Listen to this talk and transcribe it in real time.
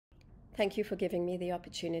Thank you for giving me the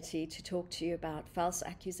opportunity to talk to you about false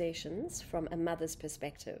accusations from a mother's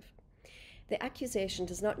perspective. The accusation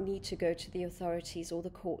does not need to go to the authorities or the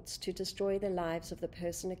courts to destroy the lives of the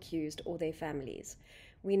person accused or their families.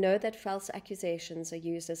 We know that false accusations are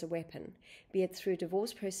used as a weapon, be it through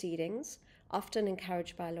divorce proceedings, often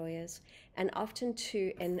encouraged by lawyers, and often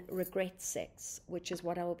too in regret sex, which is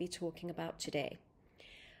what I will be talking about today.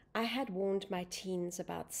 I had warned my teens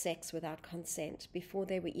about sex without consent before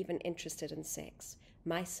they were even interested in sex.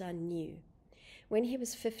 My son knew. When he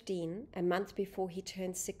was 15, a month before he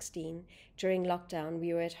turned 16, during lockdown,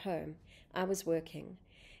 we were at home. I was working.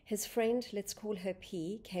 His friend, let's call her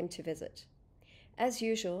P, came to visit. As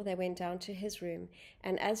usual, they went down to his room,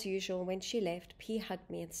 and as usual, when she left, P hugged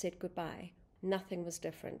me and said goodbye. Nothing was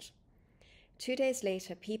different. 2 days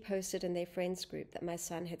later, P posted in their friends group that my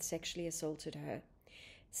son had sexually assaulted her.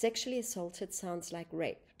 Sexually assaulted sounds like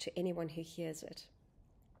rape to anyone who hears it.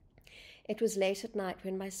 It was late at night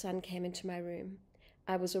when my son came into my room.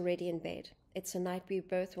 I was already in bed. It's a night we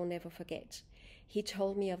both will never forget. He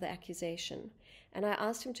told me of the accusation, and I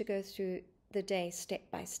asked him to go through the day step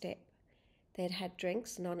by step. They'd had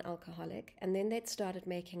drinks, non-alcoholic, and then they'd started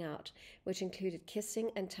making out, which included kissing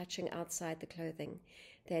and touching outside the clothing.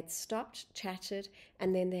 They had stopped, chatted,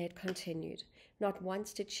 and then they had continued. Not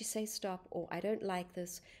once did she say stop or I don't like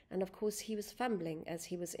this, and of course he was fumbling as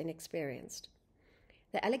he was inexperienced.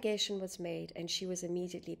 The allegation was made and she was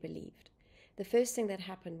immediately believed. The first thing that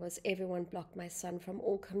happened was everyone blocked my son from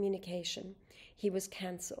all communication. He was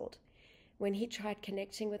cancelled. When he tried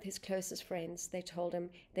connecting with his closest friends, they told him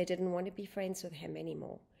they didn't want to be friends with him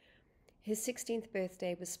anymore. His 16th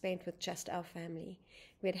birthday was spent with just our family.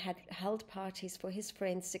 We had held parties for his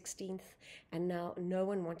friend's 16th, and now no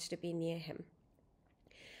one wanted to be near him.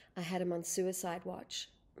 I had him on suicide watch.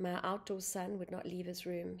 My outdoor son would not leave his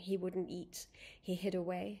room. He wouldn't eat. He hid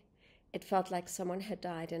away. It felt like someone had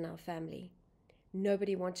died in our family.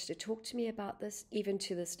 Nobody wanted to talk to me about this, even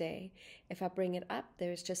to this day. If I bring it up,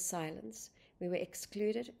 there is just silence. We were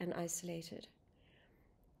excluded and isolated.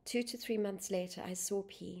 2 to 3 months later, I saw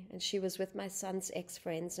P, and she was with my son's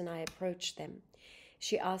ex-friends, and I approached them.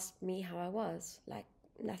 She asked me how I was, like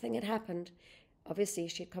nothing had happened. Obviously,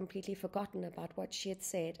 she had completely forgotten about what she had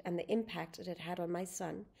said and the impact it had had on my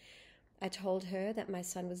son. I told her that my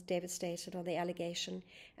son was devastated on the allegation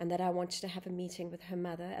and that I wanted to have a meeting with her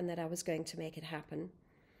mother and that I was going to make it happen.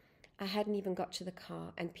 I hadn't even got to the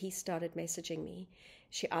car and P started messaging me.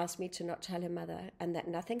 She asked me to not tell her mother and that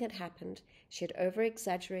nothing had happened. She had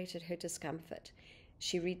over-exaggerated her discomfort.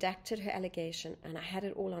 She redacted her allegation and I had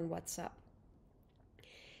it all on WhatsApp.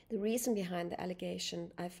 The reason behind the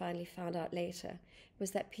allegation, I finally found out later,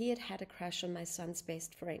 was that P had had a crush on my son's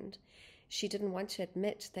best friend. She didn't want to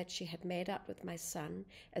admit that she had made up with my son,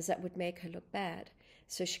 as that would make her look bad,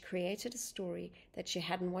 so she created a story that she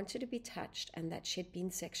hadn't wanted to be touched and that she had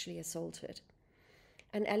been sexually assaulted.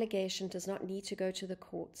 An allegation does not need to go to the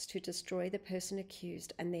courts to destroy the person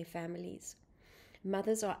accused and their families.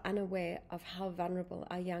 Mothers are unaware of how vulnerable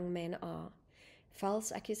our young men are.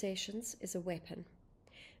 False accusations is a weapon.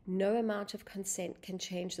 No amount of consent can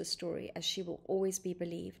change the story, as she will always be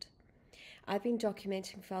believed. I've been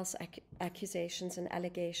documenting false accusations and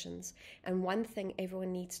allegations, and one thing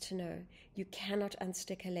everyone needs to know: you cannot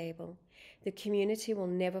unstick a label. The community will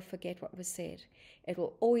never forget what was said. It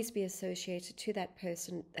will always be associated to that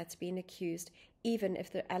person that's been accused, even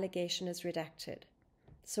if the allegation is redacted.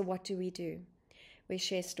 So what do? We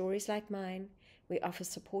share stories like mine, we offer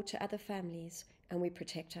support to other families, and we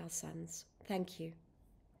protect our sons. Thank you.